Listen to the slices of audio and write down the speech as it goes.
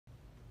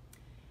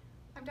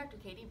I'm Dr.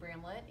 Katie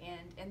Bramlett,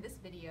 and in this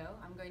video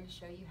I'm going to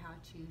show you how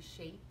to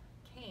shape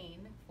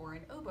cane for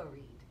an oboe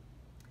reed.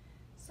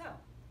 So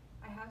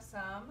I have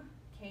some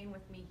cane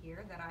with me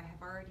here that I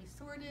have already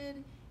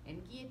sorted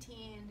and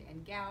guillotined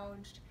and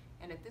gouged,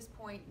 and at this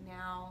point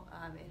now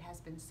it has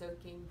been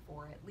soaking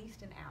for at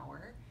least an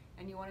hour,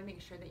 and you want to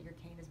make sure that your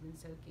cane has been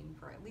soaking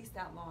for at least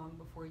that long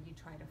before you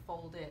try to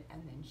fold it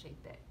and then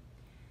shape it.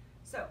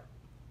 So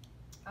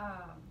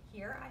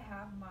here I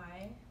have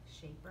my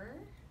shaper.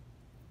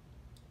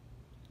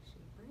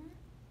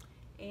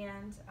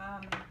 And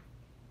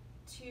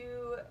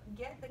to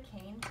get the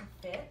cane to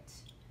fit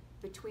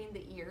between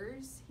the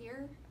ears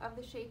here of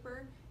the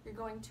shaper, you're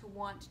going to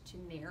want to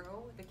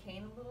narrow the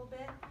cane a little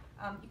bit.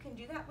 You can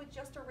do that with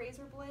just a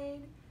razor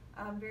blade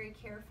very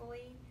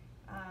carefully.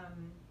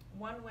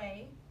 One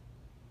way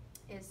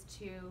is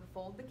to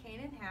fold the cane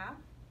in half,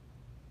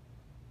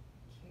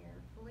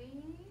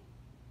 carefully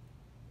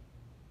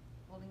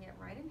folding it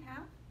right in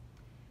half,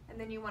 and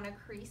then you want to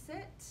crease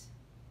it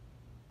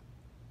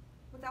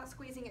without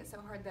squeezing it so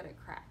hard that it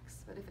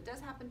cracks. But if it does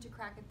happen to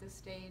crack at this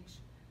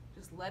stage,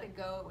 just let it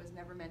go. It was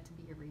never meant to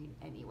be a reed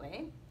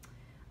anyway.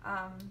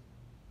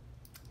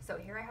 So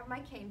here I have my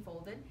cane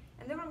folded,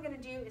 and then what I'm going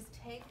to do is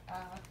take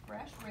a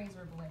fresh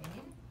razor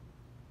blade,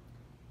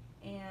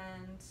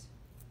 and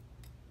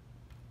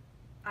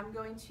I'm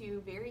going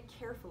to very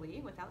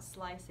carefully, without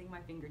slicing my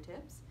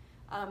fingertips,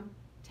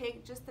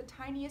 take just the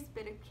tiniest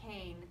bit of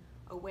cane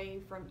away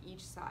from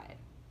each side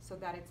so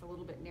that it's a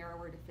little bit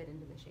narrower to fit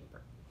into the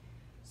shaper.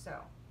 So, try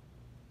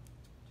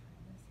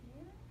this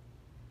here.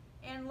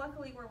 And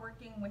luckily we're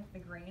working with the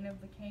grain of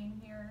the cane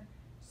here,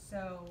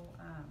 so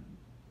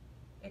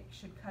it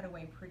should cut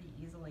away pretty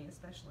easily,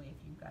 especially if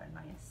you've got a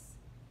nice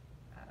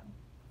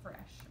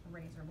fresh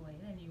razor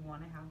blade, and you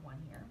want to have one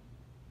here.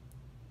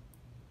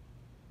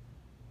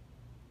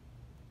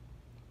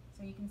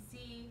 So you can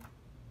see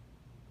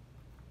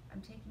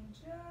I'm taking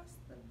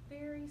just the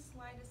very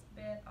slightest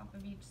bit off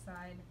of each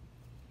side.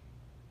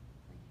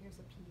 Like here's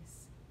a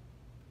piece.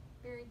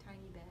 Very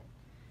tiny bit.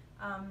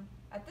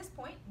 At this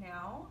point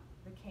now,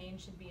 the cane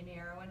should be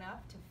narrow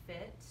enough to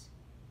fit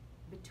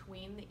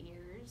between the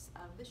ears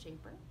of the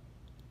shaper.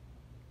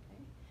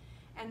 Okay.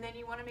 And then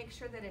you want to make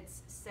sure that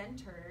it's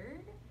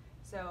centered.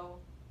 So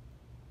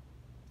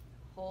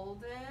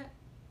hold it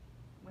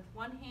with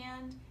one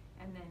hand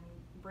and then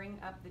bring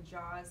up the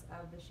jaws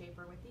of the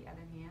shaper with the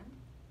other hand.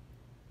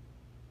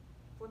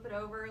 Flip it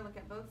over, look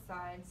at both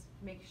sides,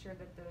 make sure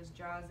that those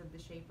jaws of the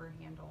shaper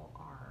handle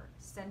are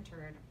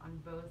centered on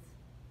both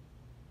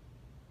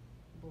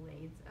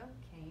blades of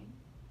cane.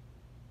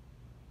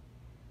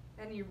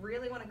 Then you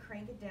really want to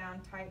crank it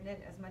down, tighten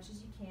it as much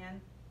as you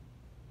can,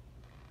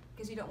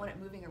 because you don't want it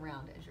moving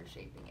around as you're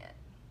shaping it,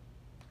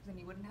 because then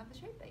you wouldn't have the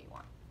shape that you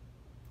want.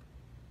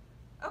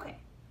 Okay,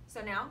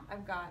 so now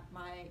I've got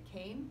my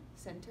cane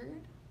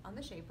centered on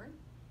the shaper.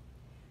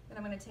 Then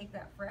I'm going to take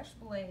that fresh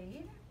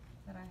blade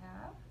that I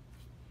have,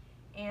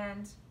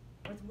 and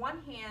with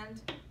one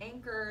hand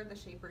anchor the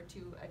shaper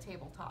to a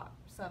tabletop,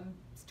 some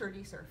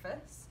sturdy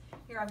surface.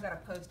 Here I've got a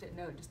post-it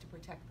note just to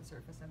protect the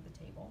surface of the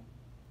table.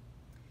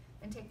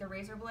 Then take the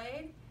razor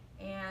blade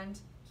and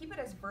keep it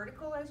as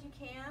vertical as you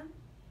can,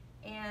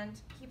 and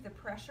keep the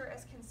pressure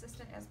as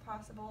consistent as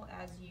possible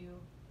as you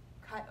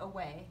cut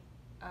away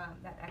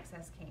that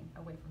excess cane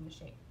away from the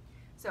shape.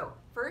 So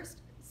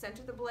first,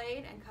 center the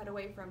blade and cut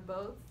away from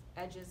both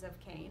edges of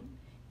cane.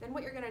 Then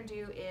what you're going to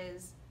do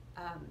is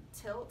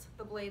tilt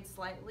the blade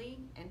slightly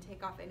and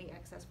take off any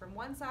excess from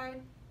one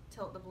side,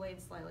 tilt the blade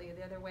slightly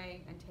the other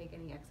way, and take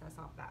any excess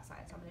off that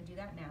side. So I'm going to do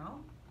that now.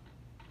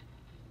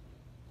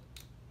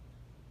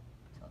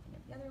 Tilting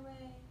it the other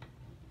way.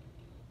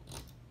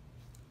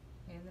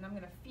 Okay, and then I'm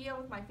going to feel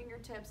with my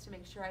fingertips to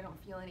make sure I don't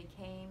feel any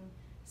cane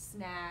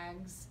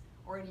snags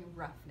or any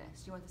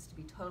roughness. You want this to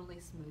be totally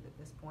smooth at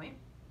this point.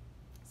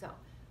 So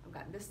I've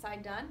got this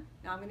side done.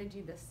 Now I'm going to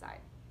do this side.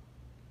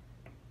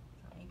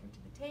 So anchor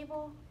to the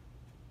table.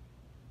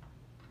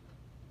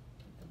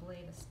 Keep the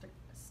blade as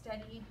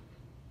steady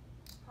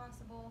as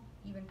possible,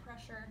 even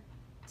pressure,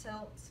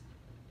 tilt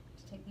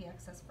to take the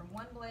excess from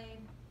one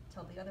blade,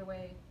 tilt the other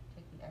way,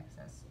 take the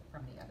excess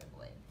from the other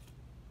blade.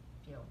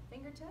 Feel with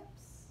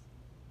fingertips.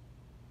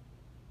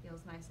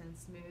 Feels nice and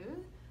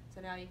smooth.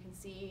 So now you can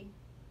see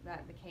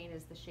that the cane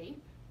is the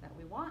shape that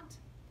we want.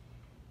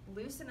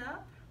 Loosen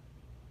up.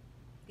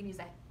 You can use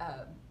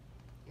a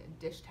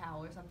dish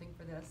towel or something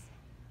for this.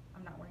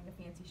 I'm not wearing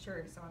a fancy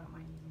shirt, so I don't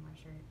mind using my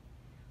shirt.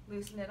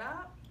 Loosen it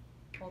up,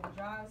 pull the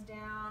jaws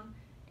down,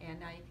 and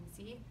now you can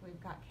see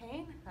we've got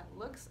cane that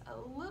looks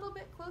a little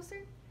bit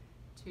closer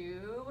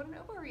to what an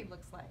oboe reed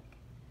looks like.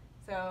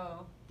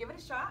 So give it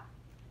a shot.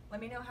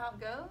 Let me know how it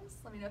goes.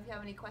 Let me know if you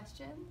have any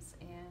questions,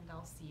 and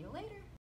I'll see you later.